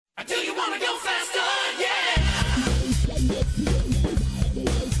wanna go faster, yeah.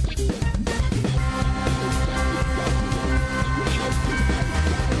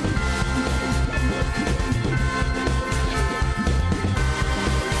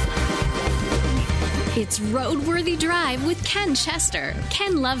 It's RoadWorthy Drive with Ken Chester.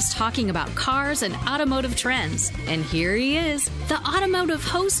 Ken loves talking about cars and automotive trends. And here he is, the automotive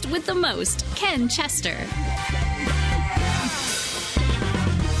host with the most, Ken Chester.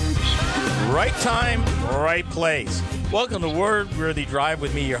 Right time, right place. Welcome to RoadWorthy Drive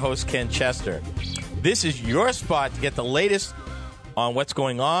with me, your host, Ken Chester. This is your spot to get the latest on what's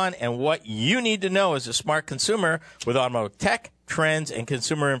going on and what you need to know as a smart consumer with automotive tech, trends, and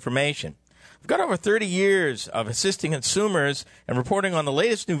consumer information. I've got over 30 years of assisting consumers and reporting on the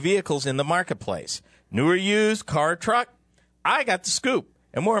latest new vehicles in the marketplace. New or used, car or truck, I got the scoop.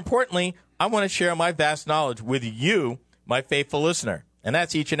 And more importantly, I want to share my vast knowledge with you, my faithful listener. And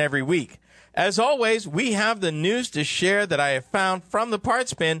that's each and every week. As always, we have the news to share that I have found from the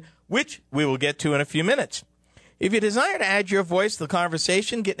Parts Bin, which we will get to in a few minutes. If you desire to add your voice to the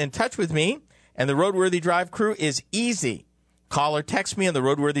conversation, get in touch with me and the RoadWorthy Drive crew is easy. Call or text me on the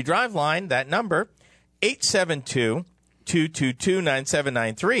RoadWorthy Drive line, that number,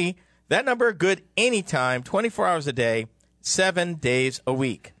 872-222-9793. That number, good anytime, 24 hours a day, 7 days a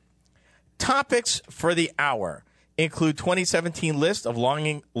week. Topics for the hour include 2017 list of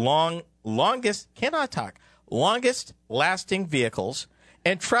longest lasting vehicles.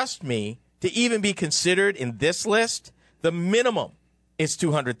 And trust me, to even be considered in this list, the minimum is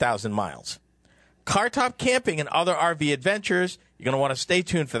 200,000 miles. Car top camping and other RV adventures. You're going to want to stay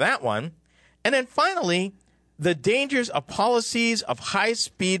tuned for that one. And then finally, the dangers of policies of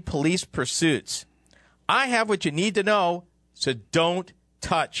high-speed police pursuits. I have what you need to know, so don't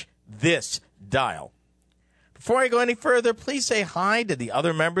touch this dial. Before I go any further, please say hi to the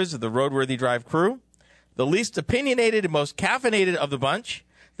other members of the RoadWorthy Drive crew, the least opinionated and most caffeinated of the bunch,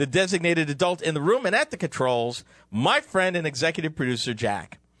 the designated adult in the room and at the controls, my friend and executive producer,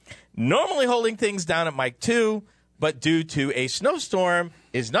 Jack. Normally holding things down at mic 2, but due to a snowstorm,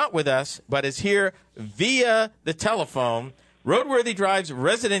 is not with us, but is here via the telephone, RoadWorthy Drive's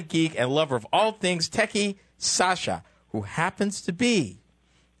resident geek and lover of all things techie, Sasha, who happens to be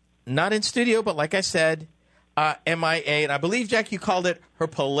not in studio, but like I said, MIA, and I believe, Jack, you called it her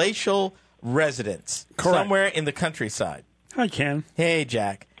palatial residence. Correct. Somewhere in the countryside. Hi, Ken. Hey,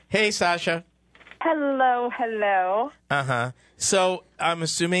 Jack. Hey, Sasha. Hello. Uh-huh. So I'm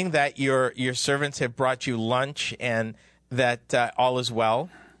assuming that your servants have brought you lunch and that all is well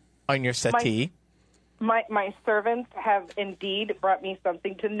on your settee. My servants have indeed brought me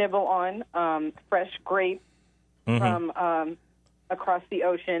something to nibble on, fresh grapes from across the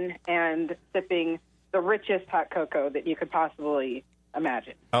ocean and sipping the richest hot cocoa that you could possibly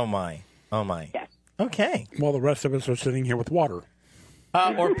imagine. Oh, my. Yes. Okay. Well, the rest of us are sitting here with water.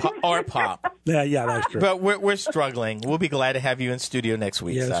 Or pop. Yeah, that's true. But we're struggling. We'll be glad to have you in studio next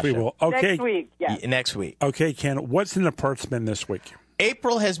week, Yes, Sasha. we will. Okay. Next week, yes. Next week. Okay, Ken, what's in the Parts Bin this week?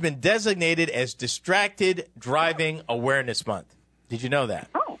 April has been designated as Distracted Driving Awareness Month. Did you know that?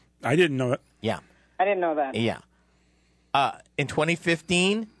 Oh, I didn't know it. Yeah. I didn't know that. Yeah. In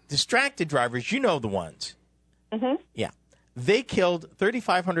 2015, distracted drivers, you know the ones. Mm-hmm. Yeah. They killed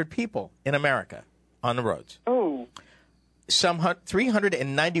 3,500 people in America on the roads. Oh. Some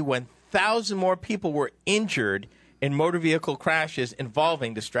 391,000 more people were injured in motor vehicle crashes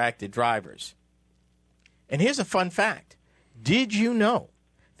involving distracted drivers. And here's a fun fact. Did you know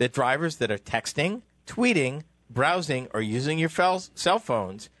that drivers that are texting, tweeting, browsing, or using your cell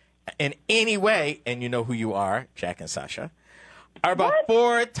phones in any way, and you know who you are, Jack and Sasha, are about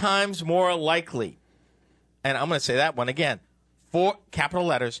 4 times more likely, and I'm going to say that one again, 4 capital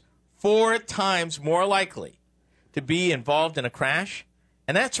letters, 4 times more likely to be involved in a crash,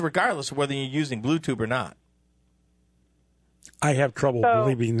 and that's regardless of whether you're using Bluetooth or not. I have trouble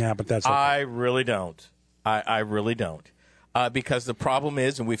believing that, but that's okay. I really don't. I really don't. Because the problem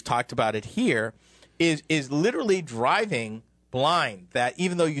is, and we've talked about it here, is literally driving blind, that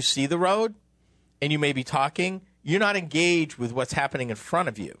even though you see the road and you may be talking, you're not engaged with what's happening in front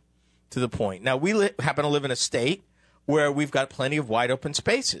of you to the point. Now, we happen to live in a state where we've got plenty of wide open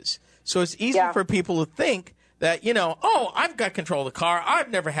spaces. So it's easy for people to think that, I've got control of the car.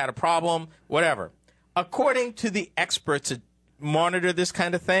 I've never had a problem, whatever. According to the experts that monitor this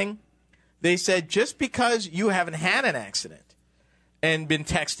kind of thing, they said just because you haven't had an accident and been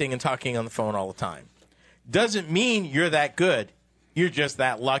texting and talking on the phone all the time doesn't mean you're that good. You're just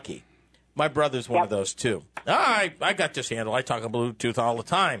that lucky. My brother's one of those, too. I got this handle. I talk on Bluetooth all the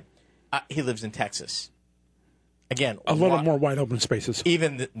time. He lives in Texas. Again, A little more wide open spaces.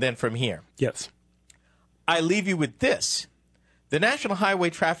 even than from here. Yes. I leave you with this. The National Highway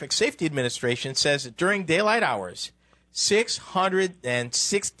Traffic Safety Administration says that during daylight hours,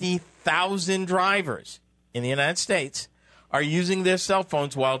 660,000 drivers in the United States are using their cell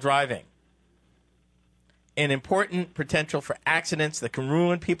phones while driving. An important potential for accidents that can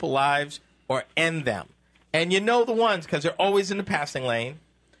ruin people's lives or end them. And you know the ones because they're always in the passing lane,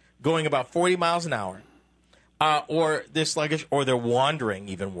 going about 40 miles an hour, or they're sluggish, or they're wandering,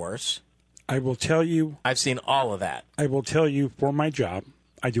 even worse. I will tell you. I've seen all of that. I will tell you, for my job,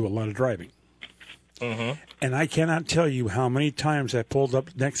 I do a lot of driving. Mm-hmm. And I cannot tell you how many times I pulled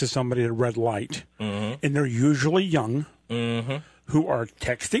up next to somebody at a red light, and they're usually young, who are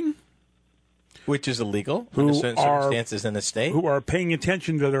texting, which is illegal who under certain circumstances in the state, who are paying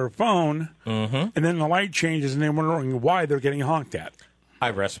attention to their phone, and then the light changes, and they're wondering why they're getting honked at. I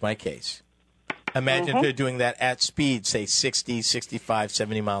rest my case. Imagine if they're doing that at speed, say 60, 65,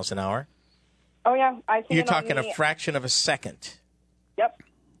 70 miles an hour. Oh, yeah. I see You're it on talking the, a fraction of a second. Yep.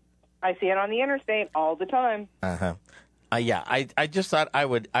 I see it on the interstate all the time. Yeah, I just thought I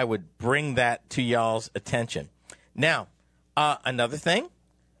would bring that to y'all's attention. Now, another thing,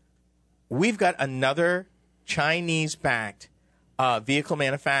 we've got another Chinese-backed vehicle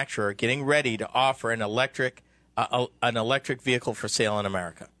manufacturer getting ready to offer an electric vehicle for sale in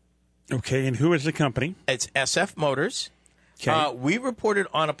America. Okay, and who is the company? It's SF Motors. Okay. We reported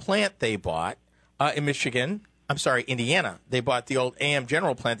on a plant they bought in Michigan. I'm sorry, Indiana. They bought the old AM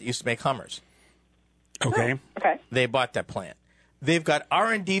General plant that used to make Hummers. Okay. Okay. They bought that plant. They've got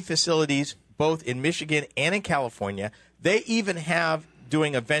R&D facilities both in Michigan and in California. They even have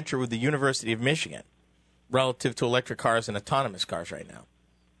doing a venture with the University of Michigan relative to electric cars and autonomous cars right now.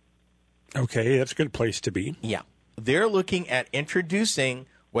 Okay, that's a good place to be. Yeah. They're looking at introducing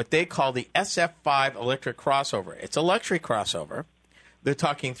what they call the SF5 electric crossover. It's a luxury crossover. They're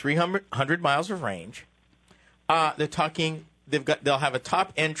talking 300 miles of range. They're talking they'll have a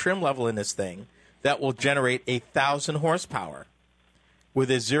top end trim level in this thing that will generate 1,000 horsepower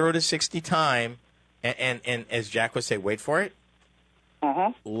with a 0 to 60 time, and as Jack would say, wait for it,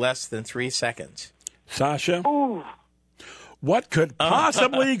 less than 3 seconds. Sasha, what could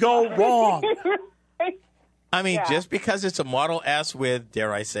possibly go wrong? I mean, just because it's a Model S with,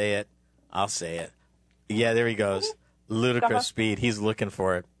 dare I say it, I'll say it. Yeah, there he goes. Ludicrous speed. He's looking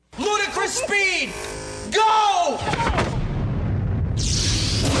for it. Ludicrous speed! Go!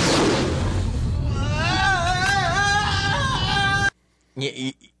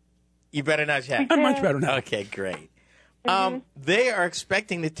 You better not, Jack. I'm much better now. Okay, great. They are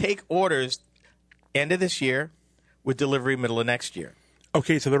expecting to take orders end of this year with delivery middle of next year.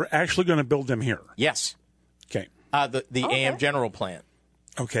 Okay, so they're actually going to build them here. Yes. Okay. The AM General plant.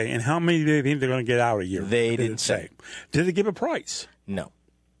 Okay, and how many do they think they're going to get out a year? They didn't say. Did they give a price? No.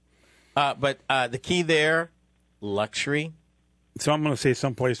 But the key there, luxury. So I'm going to say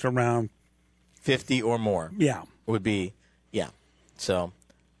someplace around 50 or more. Yeah. Would be, yeah. So,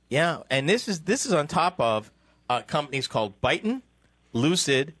 yeah. And this is on top of companies called Byton,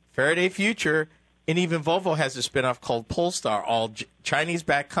 Lucid, Faraday Future, and even Volvo has a spinoff called Polestar, all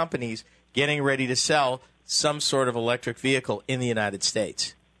Chinese-backed companies getting ready to sell some sort of electric vehicle in the United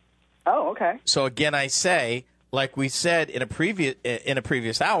States. Oh, okay. So again, I say, like we said in a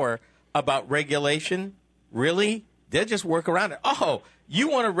previous hour about regulation, really, they'll just work around it. Oh, you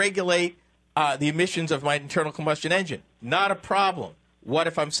want to regulate the emissions of my internal combustion engine? Not a problem. What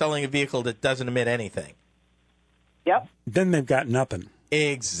if I'm selling a vehicle that doesn't emit anything? Yep. Then they've got nothing.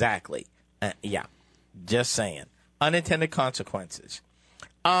 Exactly. Yeah. Just saying. Unintended consequences.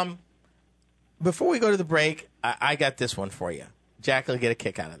 Before we go to the break, I got this one for you. Jack will get a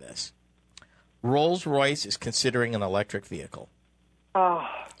kick out of this. Rolls-Royce is considering an electric vehicle.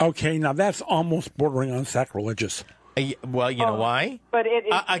 Okay, now that's almost bordering on sacrilegious. Well, you know why? But it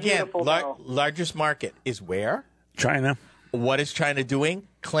is again, beautiful, though. largest market is where? China. What is China doing?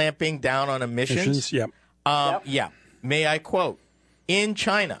 Clamping down on emissions? Yep. Yeah. May I quote? In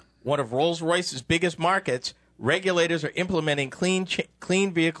China, one of Rolls-Royce's biggest markets, regulators are implementing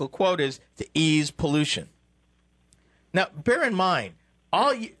clean vehicle quotas to ease pollution. Now, bear in mind,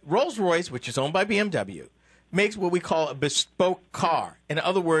 Rolls-Royce, which is owned by BMW, makes what we call a bespoke car. In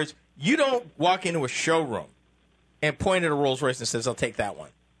other words, you don't walk into a showroom and point at a Rolls-Royce and says, I'll take that one.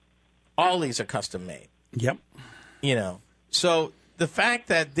 All these are custom made. Yep. You know, so the fact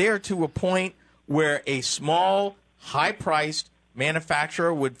that they're to a point where a small, high-priced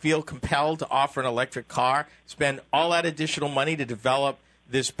manufacturer would feel compelled to offer an electric car, spend all that additional money to develop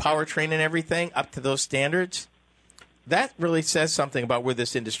this powertrain and everything up to those standards, that really says something about where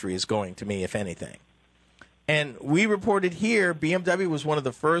this industry is going to me, if anything. And we reported here, BMW was one of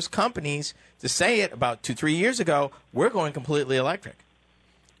the first companies to say it about 2-3 years ago, we're going completely electric.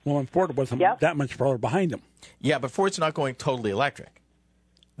 Well, and Ford wasn't that much further behind them. Yeah, but Ford's not going totally electric.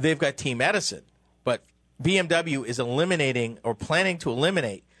 They've got Team Edison, but BMW is eliminating or planning to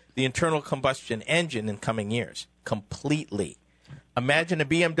eliminate the internal combustion engine in coming years completely. Imagine a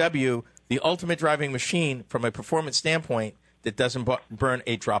BMW, the ultimate driving machine from a performance standpoint that doesn't burn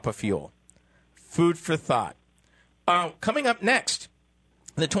a drop of fuel. Food for thought. Coming up next,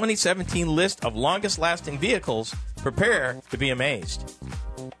 the 2017 list of longest-lasting vehicles. Prepare to be amazed.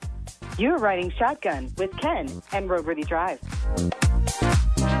 You're riding shotgun with Ken and RoadWorthy Drive.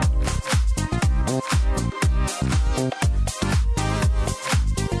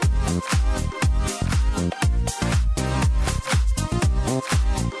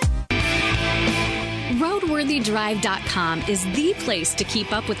 RoadWorthyDrive.com is the place to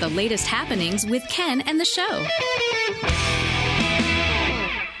keep up with the latest happenings with Ken and the show.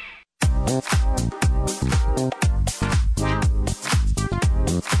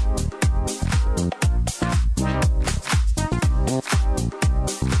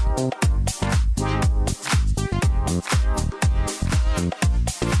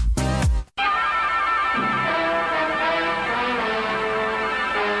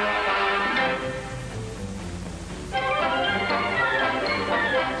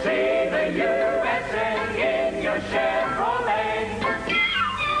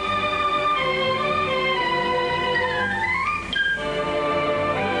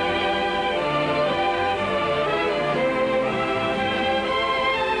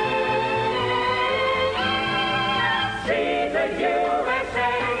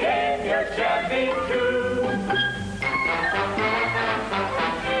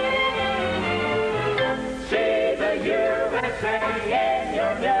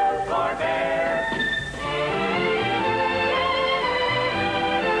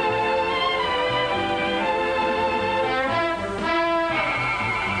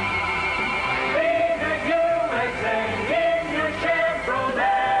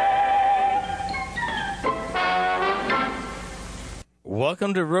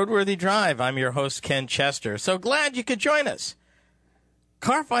 Welcome to RoadWorthy Drive. I'm your host, Ken Chester. So glad you could join us.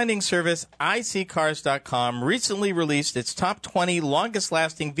 Car finding service iSeeCars.com recently released its top 20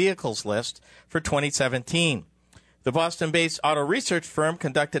 longest-lasting vehicles list for 2017. The Boston-based auto research firm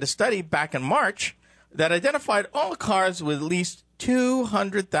conducted a study back in March that identified all cars with at least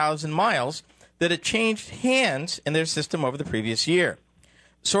 200,000 miles that had changed hands in their system over the previous year.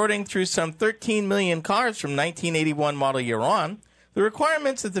 Sorting through some 13 million cars from 1981 model year on, the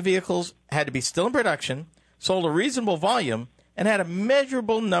requirements that the vehicles had to be still in production, sold a reasonable volume, and had a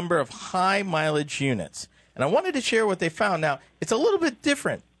measurable number of high-mileage units. And I wanted to share what they found. Now, it's a little bit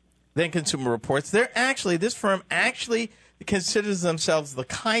different than Consumer Reports. This firm actually considers themselves the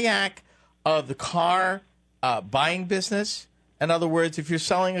kayak of the car buying business. In other words, if you're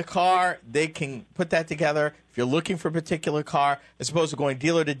selling a car, they can put that together. If you're looking for a particular car, as opposed to going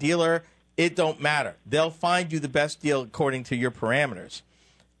dealer to dealer, it don't matter. They'll find you the best deal according to your parameters.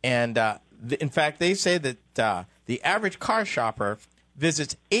 And in fact, they say that the average car shopper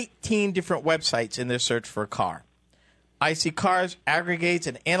visits 18 different websites in their search for a car. IC Cars aggregates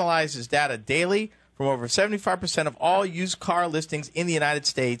and analyzes data daily from over 75% of all used car listings in the United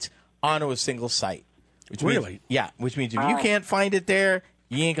States onto a single site. Which means if you can't find it there,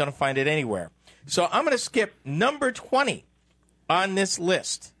 you ain't going to find it anywhere. So I'm going to skip number 20 on this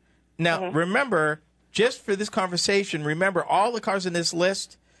list. Now, remember, just for this conversation, remember all the cars in this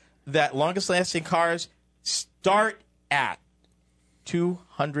list, that longest-lasting cars start at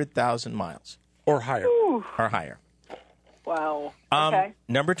 200,000 miles. Or higher. Ooh. Or higher. Wow. Okay.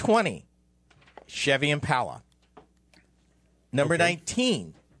 Number 20, Chevy Impala. Number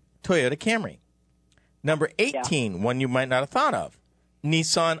 19, Toyota Camry. Number 18, one you might not have thought of,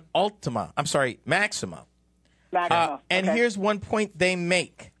 Nissan Maxima. And here's one point they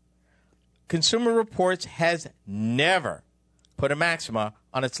make. Consumer Reports has never put a Maxima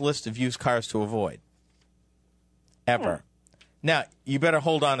on its list of used cars to avoid. Ever. Now, you better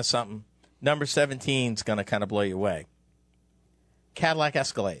hold on to something. Number 17 is going to kind of blow you away. Cadillac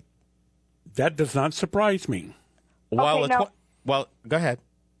Escalade. That does not surprise me. Well, go ahead.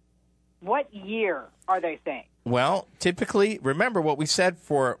 What year are they saying? Well, typically, remember what we said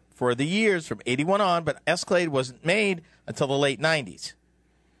for the years from 81 on, but Escalade wasn't made until the late 90s.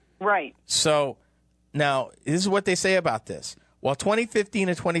 Right. So, now, this is what they say about this. While 2015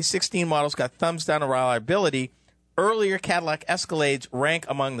 and 2016 models got thumbs down on reliability, earlier Cadillac Escalades rank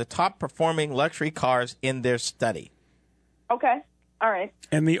among the top-performing luxury cars in their study. Okay. All right.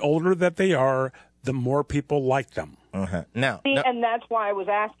 And the older that they are, the more people like them. Now, See, and that's why I was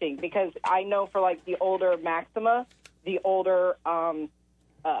asking, because I know for like the older Maxima, the older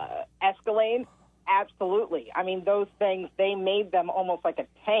Escalade, absolutely. I mean, those things, they made them almost like a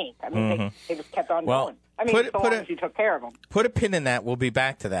tank. I mean, they just kept on going. I mean, so long as you took care of them. Put a pin in that. We'll be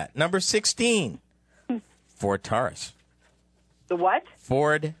back to that. Number 16, Ford Taurus. The what?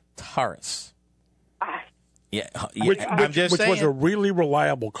 Ford Taurus. Yeah, Which I'm just saying. was a really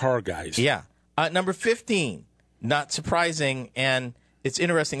reliable car, guys. Yeah. Number 15, not surprising, and it's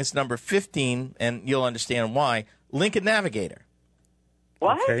interesting. It's number 15, and you'll understand why. Lincoln Navigator.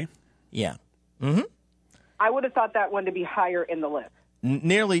 What? Okay. Yeah. I would have thought that one to be higher in the list.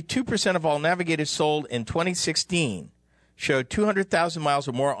 Nearly 2% of all Navigators sold in 2016 showed 200,000 miles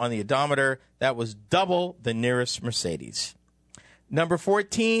or more on the odometer. That was double the nearest Mercedes. Number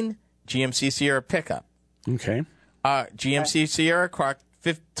 14, GMC Sierra pickup. Okay. GMC Sierra cracked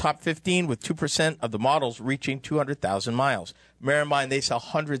top 15 with 2% of the models reaching 200,000 miles. Bear in mind, they sell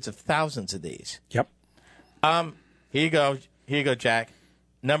hundreds of thousands of these. Yep. Here you go. Here you go, Jack.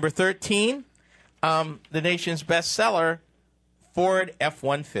 Number 13, the nation's bestseller, Ford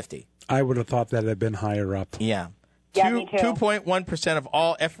F-150. I would have thought that had been higher up. Yeah. Yeah, me too. 2.1% of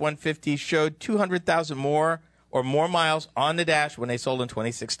all F-150s showed 200,000 more or more miles on the dash when they sold in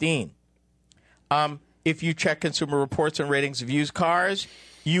 2016. If you check Consumer Reports and ratings of used cars,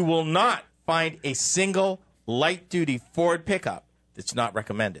 you will not find a single light-duty Ford pickup that's not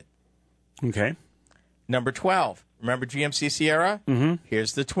recommended. Okay. Number 12, remember GMC Sierra? Mm-hmm.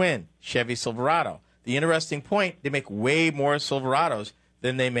 Here's the twin, Chevy Silverado. The interesting point, they make way more Silverados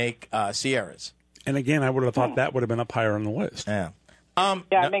than they make Sierras. And again, I would have thought that would have been up higher on the list. Yeah.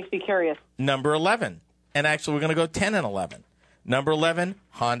 It makes me curious. Number 11, and actually we're going to go 10 and 11. Number 11,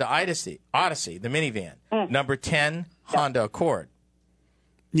 Honda Odyssey, the minivan. Number 10, Honda Accord.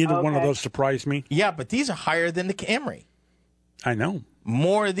 Neither one of those surprised me. Yeah, but these are higher than the Camry. I know.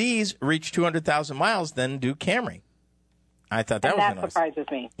 More of these reach 200,000 miles than do Camry. I thought that was interesting. That surprises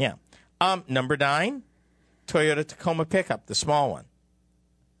me. Yeah. Number 9, Toyota Tacoma pickup, the small one.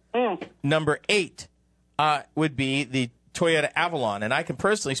 Number 8 would be the Toyota Avalon, and I can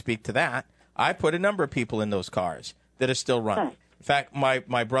personally speak to that. I put a number of people in those cars that are still running. In fact,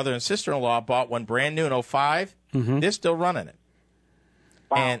 my brother and sister-in-law bought one brand new in 2005. They're still running it.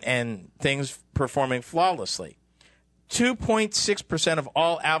 Wow. And things performing flawlessly. 2.6% of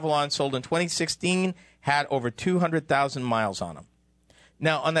all Avalons sold in 2016 had over 200,000 miles on them.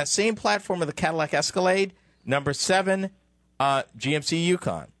 Now, on that same platform of the Cadillac Escalade, number 7, GMC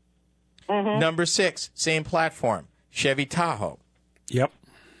Yukon. Number 6, same platform, Chevy Tahoe. Yep.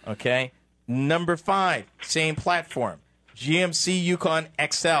 Okay. Number 5, same platform, GMC Yukon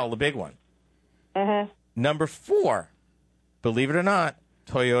XL, the big one. Number 4, believe it or not,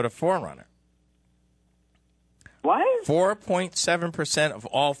 Toyota 4Runner. What? 4.7% of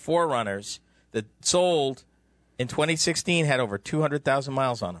all 4Runners that sold in 2016 had over 200,000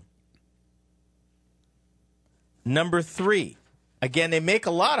 miles on them. Number 3, again, they make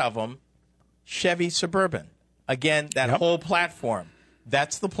a lot of them, Chevy Suburban. Again, that whole platform.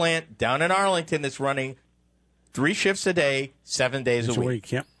 That's the plant down in Arlington that's running 3 shifts a day, 7 days a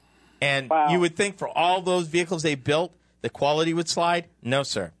week. Yep. And you would think for all those vehicles they built, the quality would slide. No,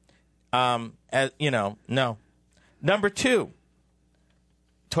 sir. No. Number 2,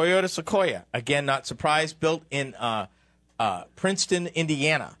 Toyota Sequoia. Again, not surprised. Built in Princeton,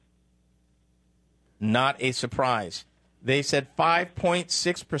 Indiana. Not a surprise. They said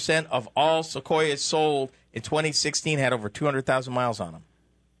 5.6% of all Sequoias sold in 2016 had over 200,000 miles on them.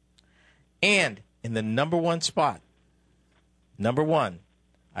 And in the number 1 spot, number 1,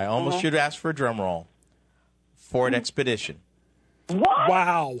 I almost should ask for a drum roll, Ford Expedition. What?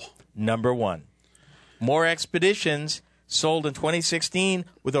 Wow. Number 1. More Expeditions sold in 2016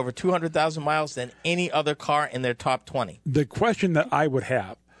 with over 200,000 miles than any other car in their top 20. The question that I would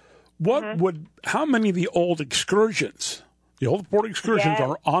have, how many of the old Excursions, the old Ford Excursions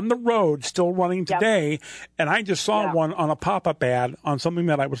are on the road still running today? And I just saw one on a pop-up ad on something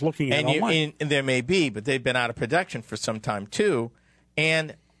that I was looking at online. And there may be, but they've been out of production for some time too.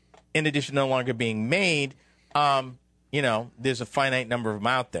 And in addition to no longer being made, there's a finite number of them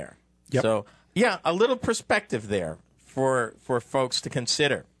out there. Yep. So, yeah, a little perspective there for folks to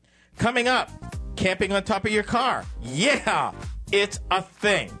consider. Coming up, camping on top of your car. Yeah, it's a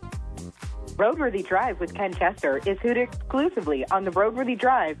thing. RoadWorthy Drive with Ken Chester is heard exclusively on the RoadWorthy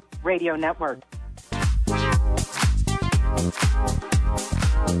Drive radio network.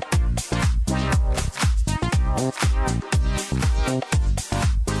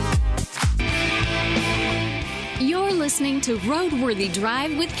 You're listening listening to RoadWorthy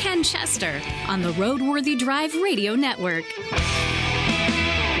Drive with Ken Chester on the RoadWorthy Drive Radio Network.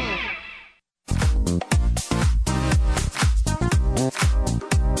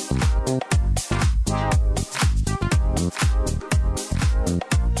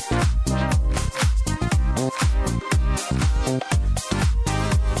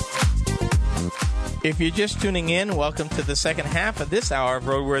 If you're just tuning in, welcome to the second half of this hour of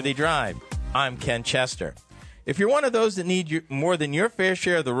RoadWorthy Drive. I'm Ken Chester. If you're one of those that need more than your fair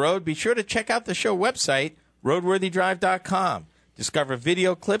share of the road, be sure to check out the show website, roadworthydrive.com. Discover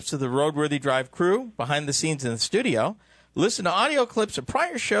video clips of the RoadWorthy Drive crew, behind the scenes in the studio, listen to audio clips of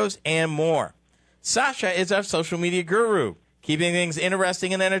prior shows, and more. Sasha is our social media guru, keeping things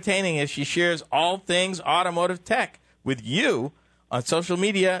interesting and entertaining as she shares all things automotive tech with you on social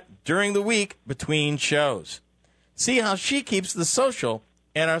media during the week between shows. See how she keeps the social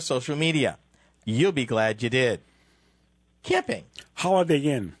in our social media. You'll be glad you did. Camping. Holiday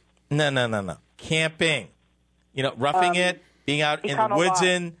Inn. No. Camping. You know, roughing it, being out in the woods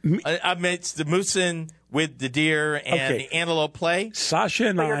amidst the moosin with the deer and the antelope play. Sasha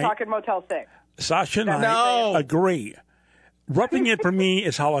and you're talking Motel 6. Sasha and I agree. Roughing it for me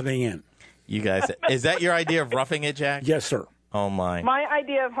is Holiday Inn. You guys, is that your idea of roughing it, Jack? Yes, sir. Oh, my. My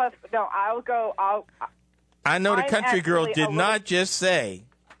idea of I know the country girl did not just say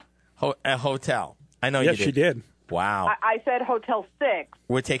a hotel. I know you did. Yes, she did. Wow. I said Hotel 6.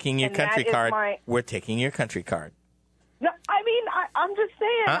 We're taking your country card. We're taking your country card. No, I mean, I'm just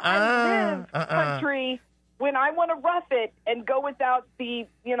saying. I live country. When I want to rough it and go without the,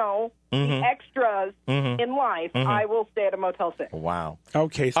 the extras in life, I will stay at a Motel 6. Wow.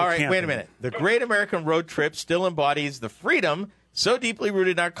 Okay, so all right, camping. wait a minute. The great American road trip still embodies the freedom so deeply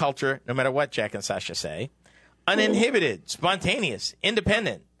rooted in our culture, no matter what Jack and Sasha say. Uninhibited, spontaneous,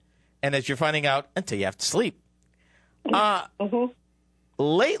 independent. And as you're finding out, until you have to sleep.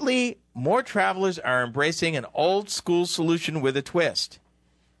 Lately, more travelers are embracing an old-school solution with a twist.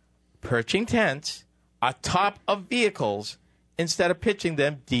 Perching tents atop of vehicles instead of pitching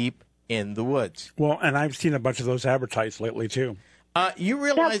them deep in the woods. Well, and I've seen a bunch of those advertised lately, too. You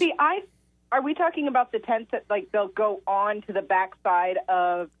realize... Now, are we talking about the tents that, they'll go on to the backside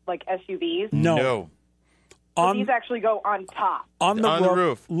of, SUVs? No. These actually go on top. On the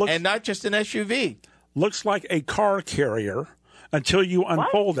roof. And not just an SUV. Looks like a car carrier until you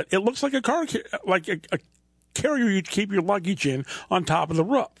unfold it. It looks like a car like a carrier you'd keep your luggage in on top of the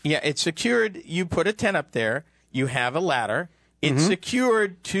roof. Yeah, it's secured. You put a tent up there. You have a ladder. It's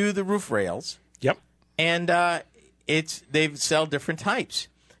secured to the roof rails. Yep. And they sell different types.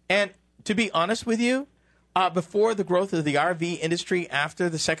 And to be honest with you, before the growth of the RV industry after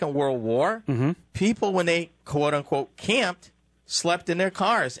the Second World War, people, when they, quote-unquote, camped, slept in their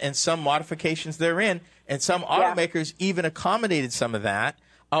cars and some modifications therein. And some automakers even accommodated some of that.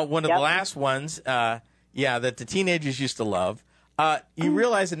 One of the last ones, that the teenagers used to love, you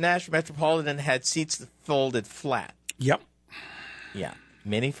realize the Nash Metropolitan had seats that folded flat. Yep. Yeah.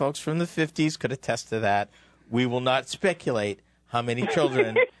 Many folks from the 50s could attest to that. We will not speculate how many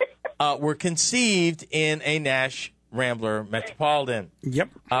children were conceived in a Nash Rambler Metropolitan. Yep.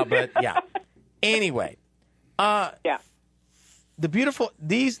 But, yeah. Anyway. The beautiful,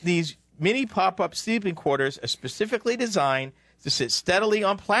 these mini pop-up sleeping quarters are specifically designed to sit steadily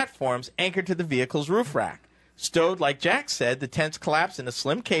on platforms anchored to the vehicle's roof rack. Stowed, like Jack said, the tents collapse into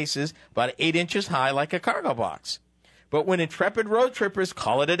slim cases about 8 inches high like a cargo box. But when intrepid road trippers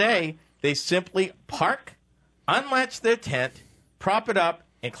call it a day, they simply park, unlatch their tent, prop it up,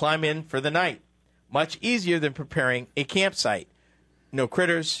 and climb in for the night. Much easier than preparing a campsite. No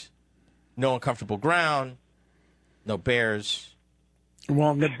critters, no uncomfortable ground, no bears.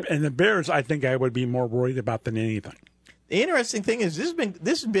 Well, and the bears, I think I would be more worried about than anything. The interesting thing is this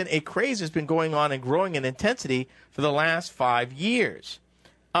has been a craze that's been going on and growing in intensity for the last 5 years.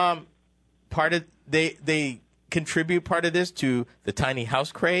 They contribute part of this to the tiny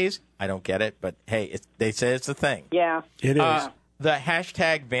house craze. I don't get it, but hey, they say it's a thing. Yeah, it is. The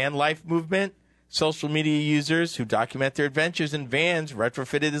hashtag van life movement. Social media users who document their adventures in vans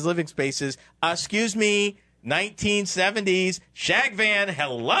retrofitted as living spaces. 1970s shag van.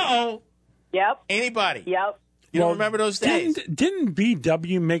 Hello. Yep. Anybody? Yep. You don't remember those days? Didn't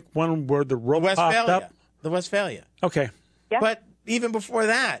VW make one where the rope popped up? The Westphalia. Okay. Yep. But even before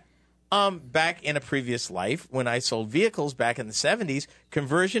that, back in a previous life, when I sold vehicles back in the 70s,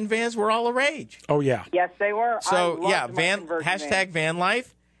 conversion vans were all the rage. Oh, yeah. Yes, they were. So, hashtag van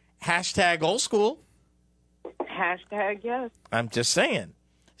life, hashtag old school. Hashtag yes. I'm just saying.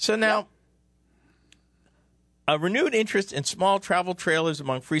 So now, a renewed interest in small travel trailers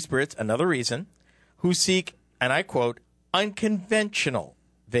among free spirits, another reason, who seek, and I quote, unconventional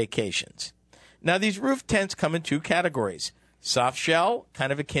vacations. Now, these roof tents come in two categories. Soft shell,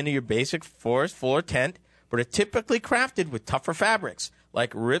 kind of akin to your basic forest floor tent, but are typically crafted with tougher fabrics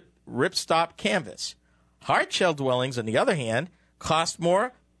like ripstop canvas. Hard shell dwellings, on the other hand, cost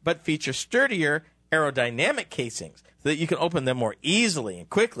more but feature sturdier aerodynamic casings so that you can open them more easily and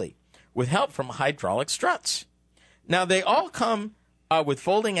quickly with help from hydraulic struts. Now, they all come with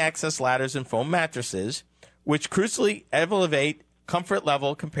folding access ladders and foam mattresses, which crucially elevate comfort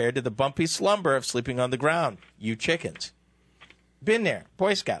level compared to the bumpy slumber of sleeping on the ground. You chickens. Been there.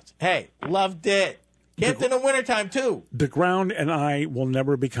 Boy Scouts. Hey, loved it. Camped in the wintertime, too. The ground and I will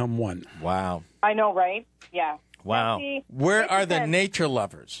never become one. Wow. I know, right? Yeah. Wow. See, where are the nature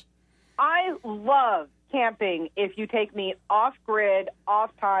lovers? I love camping if you take me off-grid,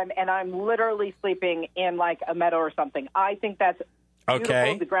 off-time, and I'm literally sleeping in, like, a meadow or something. I think that's beautiful.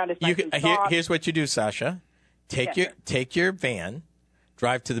 Okay. The ground is nice and soft. Here's what you do, Sasha. Take your van,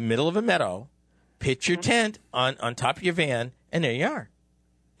 drive to the middle of a meadow, pitch your tent on top of your van, and there you are.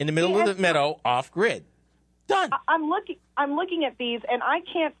 In the middle of the meadow, off-grid. Done. I'm looking at these, and I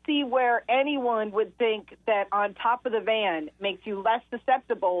can't see where anyone would think that on top of the van makes you less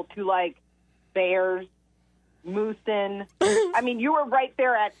susceptible to, like, bears, moosin. I mean, you were right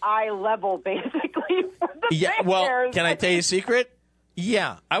there at eye level, basically, for the bears. Well, can I tell you a secret?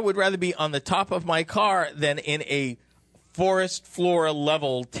 Yeah, I would rather be on the top of my car than in a forest floor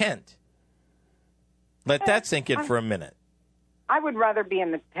level tent. Let that sink in for a minute. I would rather be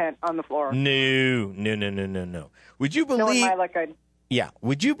in the tent on the floor. No. Would you believe?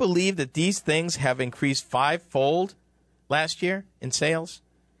 Would you believe that these things have increased 5-fold last year in sales?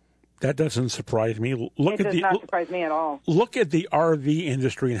 That doesn't surprise me. It does not surprise me at all. Look at the RV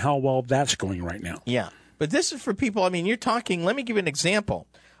industry and how well that's going right now. Yeah, but this is for people. I mean, you're talking. Let me give you an example.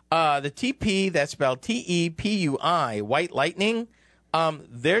 The TP, that's spelled TEPUI, White Lightning.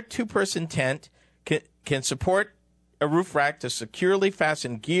 Their 2-person tent can support a roof rack to securely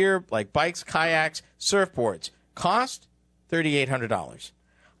fasten gear like bikes, kayaks, surfboards. Cost $3,800.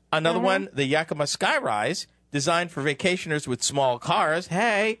 Another one, the Yakima Skyrise, designed for vacationers with small cars.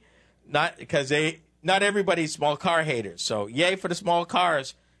 Hey, not everybody's small car haters. So yay for the small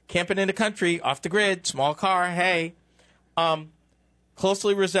cars. Camping in the country, off the grid, small car. Hey,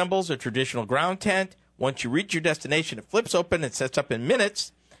 closely resembles a traditional ground tent. Once you reach your destination, it flips open and sets up in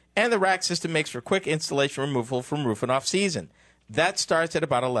minutes. And the rack system makes for quick installation removal from roof and off season. That starts at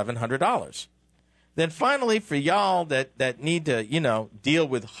about $1,100. Then finally, for y'all that need to, deal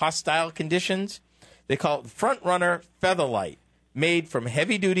with hostile conditions, they call it Front Runner Featherlight, made from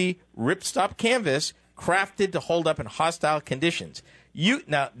heavy-duty ripstop canvas, crafted to hold up in hostile conditions.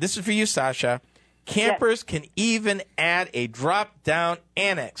 Now, this is for you, Sasha. Campers can even add a drop-down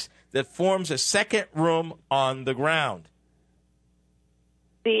annex that forms a second room on the ground.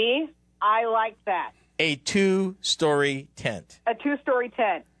 See, I like that. A 2-story tent. A 2-story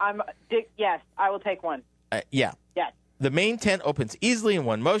tent. Yes, I will take one. Yeah. Yes. The main tent opens easily in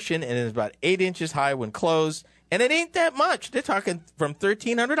one motion and is about 8 inches high when closed. And it ain't that much. They're talking from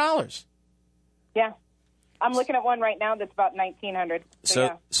 $1,300. Yeah. I'm looking at one right now that's about $1,900.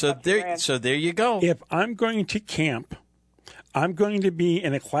 So there you go. If I'm going to camp, I'm going to be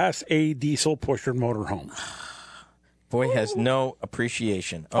in a Class A diesel pusher motorhome. Boy has no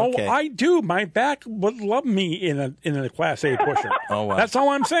appreciation. Okay. Oh, I do. My back would love me in a Class A pusher. Oh, wow. That's all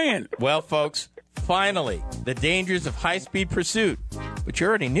I'm saying. Well, folks, finally, the dangers of high-speed pursuit. But you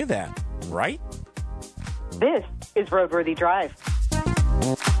already knew that, right? This is RoadWorthy Drive.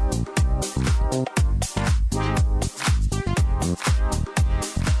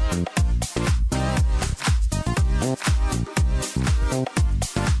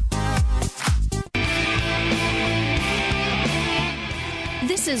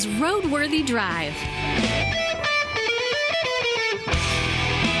 This is RoadWorthy Drive.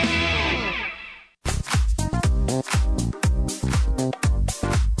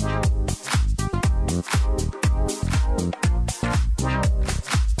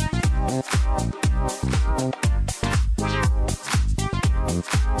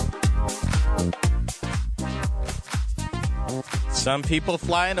 Some people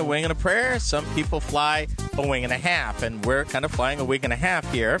fly in a wing and a prayer. Some people fly a wing and a half. And we're kind of flying a wing and a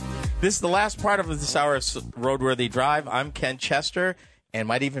half here. This is the last part of this hour of RoadWorthy Drive. I'm Ken Chester and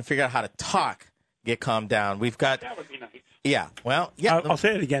might even figure out how to talk, get calmed down. We've got... That would be nice. Yeah, well, yeah. I'll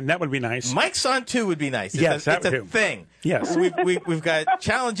say it again. That would be nice. Mike's on, too, would be nice. It's a thing. Yes. We've got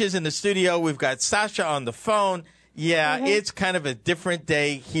challenges in the studio. We've got Sasha on the phone. Yeah, it's kind of a different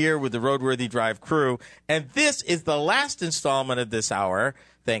day here with the Roadworthy Drive crew. And this is the last installment of this hour.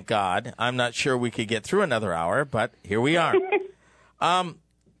 Thank God. I'm not sure we could get through another hour, but here we are.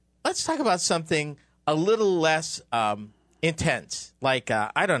 Let's talk about something a little less intense, like,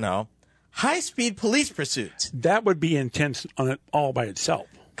 I don't know, high-speed police pursuits. That would be intense on it all by itself.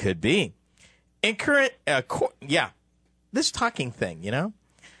 Could be. In current, this talking thing, you know?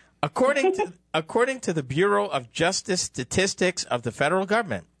 According to the Bureau of Justice Statistics of the federal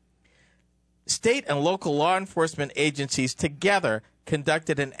government, state and local law enforcement agencies together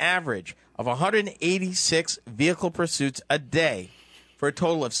conducted an average of 186 vehicle pursuits a day for a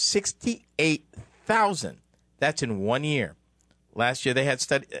total of 68,000. That's in 1 year. Last year they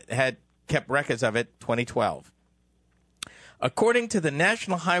had kept records of it, 2012. According to the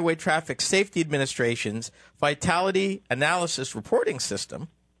National Highway Traffic Safety Administration's Vitality Analysis Reporting System,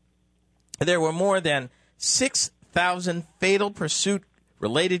 there were more than 6,000 fatal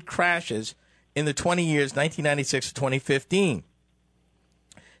pursuit-related crashes in the 20 years 1996 to 2015.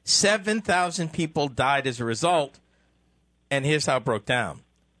 7,000 people died as a result, and here's how it broke down.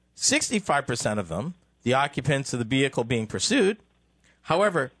 65% of them, the occupants of the vehicle being pursued.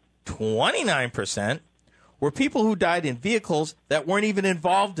 However, 29% were people who died in vehicles that weren't even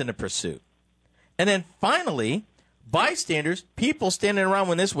involved in a pursuit. And then finally, bystanders, people standing around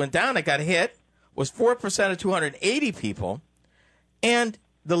when this went down, it got hit, was 4% of 280 people. And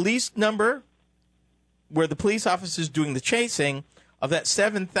the least number were the police officers doing the chasing. Of that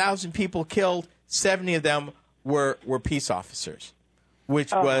 7,000 people killed, 70 of them were peace officers,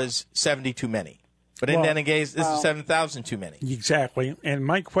 which was 70 too many. But in any case, this is 7,000 too many. Exactly. And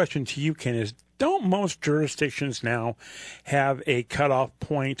my question to you, Ken, is don't most jurisdictions now have a cutoff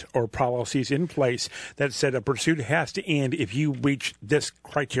point or policies in place that said a pursuit has to end if you reach this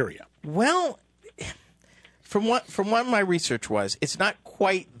criteria? Well, from what my research was, it's not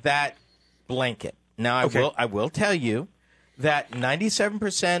quite that blanket. Now, I will tell you that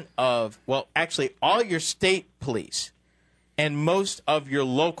 97% of, well, actually all your state police and most of your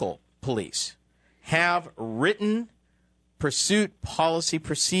local police have written pursuit policy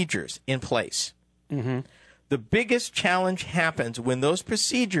procedures in place. Mm-hmm. The biggest challenge happens when those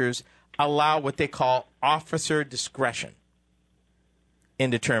procedures allow what they call officer discretion in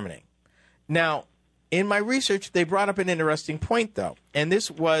determining. Now, in my research, they brought up an interesting point, though, and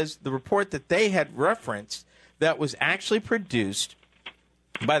this was the report that they had referenced that was actually produced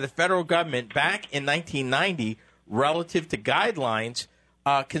by the federal government back in 1990 relative to guidelines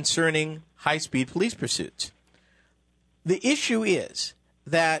concerning high-speed police pursuits. The issue is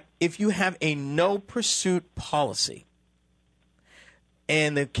that if you have a no-pursuit policy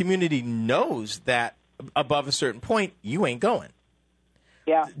and the community knows that above a certain point, you ain't going.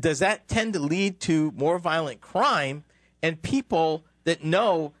 Yeah. Does that tend to lead to more violent crime and people that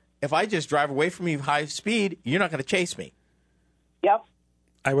know if I just drive away from you high speed, you're not going to chase me? Yep.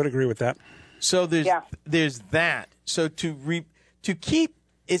 I would agree with that. So there's that. So to keep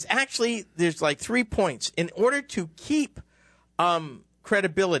is actually there's like 3 points. In order to keep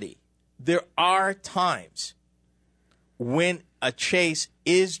credibility, there are times when a chase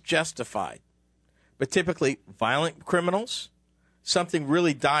is justified, but typically violent criminals, something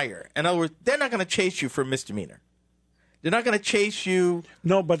really dire. In other words, they're not going to chase you for a misdemeanor. They're not going to chase you.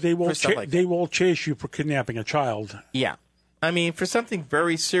 No, but they will. They will chase you for kidnapping a child. Yeah, I mean, for something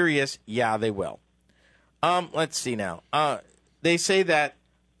very serious, yeah, they will. Let's see now. They say that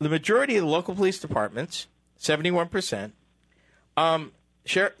the majority of the local police departments, 71%,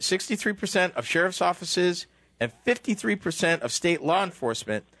 63% of sheriff's offices, and 53% of state law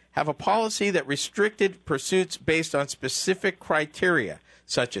enforcement have a policy that restricted pursuits based on specific criteria,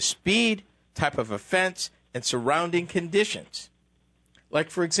 such as speed, type of offense, and surrounding conditions. Like,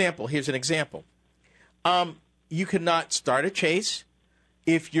 for example, here's an example. You cannot start a chase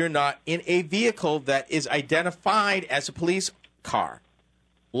if you're not in a vehicle that is identified as a police car.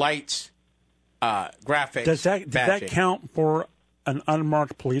 Lights, graphics, does that count for an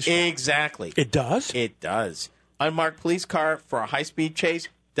unmarked police car? Exactly. It does? It does. Unmarked police car for a high-speed chase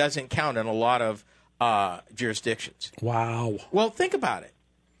doesn't count in a lot of jurisdictions. Wow. Well, think about it.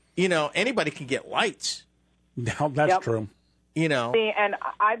 You know, anybody can get lights. No, that's true. You know. See, and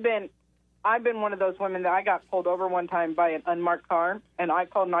I've been one of those women that I got pulled over one time by an unmarked car, and I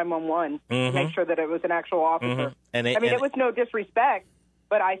called 911 to make sure that it was an actual officer. And it was no disrespect,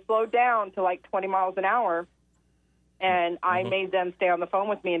 but I slowed down to like 20 miles an hour, and I made them stay on the phone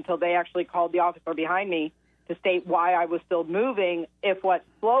with me until they actually called the officer behind me to state why I was still moving, if what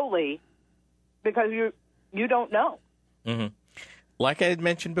slowly, because you don't know. Mm-hmm. Like I had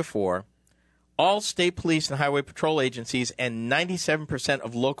mentioned before, All state police and highway patrol agencies and 97%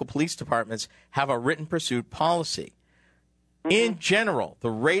 of local police departments have a written pursuit policy. In general, the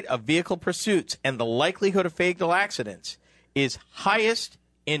rate of vehicle pursuits and the likelihood of fatal accidents is highest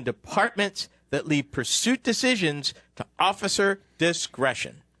in departments that leave pursuit decisions to officer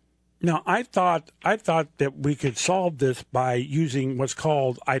discretion. Now, I thought that we could solve this by using what's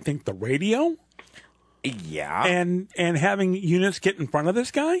called, I think, the radio. Yeah. And having units get in front of this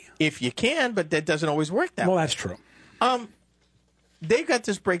guy? If you can, but that doesn't always work that way. Well, that's true. They've got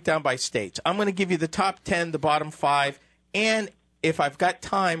this breakdown by states. I'm going to give you the top 10, the bottom 5, and if I've got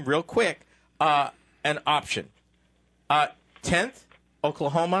time, real quick, an option. 10th,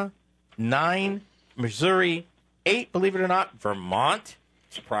 Oklahoma. 9, Missouri. 8, believe it or not, Vermont.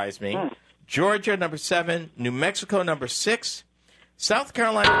 Surprised me. Georgia, number 7. New Mexico, number 6. South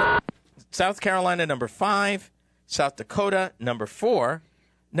Carolina, number 5. South Dakota, number 4.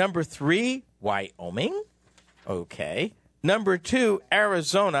 Number 3, Wyoming. Okay. Number 2,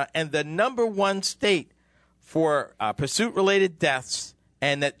 Arizona. And the number 1 state for pursuit-related deaths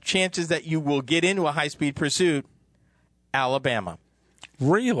and the chances that you will get into a high-speed pursuit, Alabama.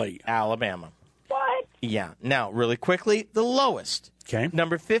 Really? Alabama. What? Yeah. Now, really quickly, the lowest. Okay.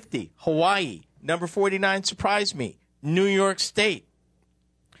 Number 50, Hawaii. Number 49, surprised me, New York State.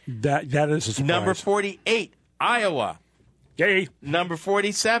 That is a surprise. Number 48, Iowa. Yay. Number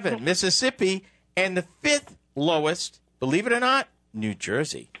 47, Mississippi. And the 5th lowest, believe it or not, New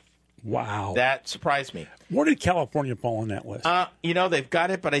Jersey. Wow. That surprised me. Where did California fall on that list? They've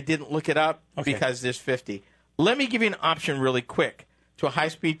got it, but I didn't look it up because there's 50. Let me give you an option really quick to a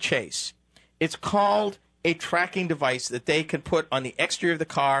high-speed chase. It's called a tracking device that they can put on the exterior of the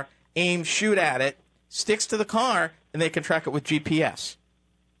car, aim, shoot at it, sticks to the car, and they can track it with GPS.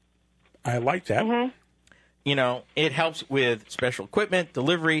 I like that. Mm-hmm. It helps with special equipment,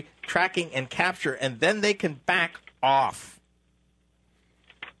 delivery, tracking, and capture, and then they can back off.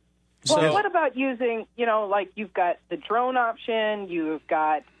 Well, what about using, like you've got the drone option, you've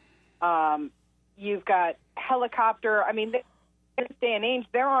got helicopter. I mean, in this day and age,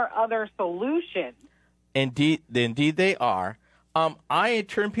 there are other solutions. Indeed they are. I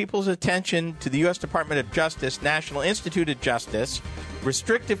turn people's attention to the U.S. Department of Justice, National Institute of Justice,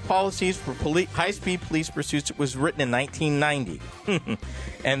 Restrictive Policies for High-Speed Police Pursuits. It was written in 1990.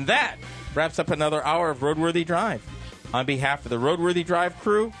 And that wraps up another hour of RoadWorthy Drive. On behalf of the RoadWorthy Drive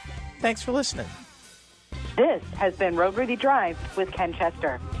crew, thanks for listening. This has been RoadWorthy Drive with Ken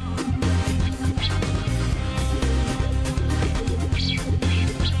Chester.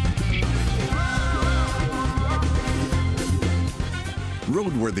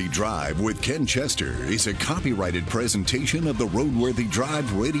 RoadWorthy Drive with Ken Chester is a copyrighted presentation of the RoadWorthy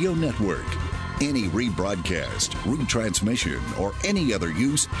Drive Radio Network. Any rebroadcast, retransmission, or any other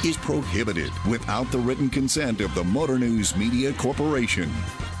use is prohibited without the written consent of the Motor News Media Corporation.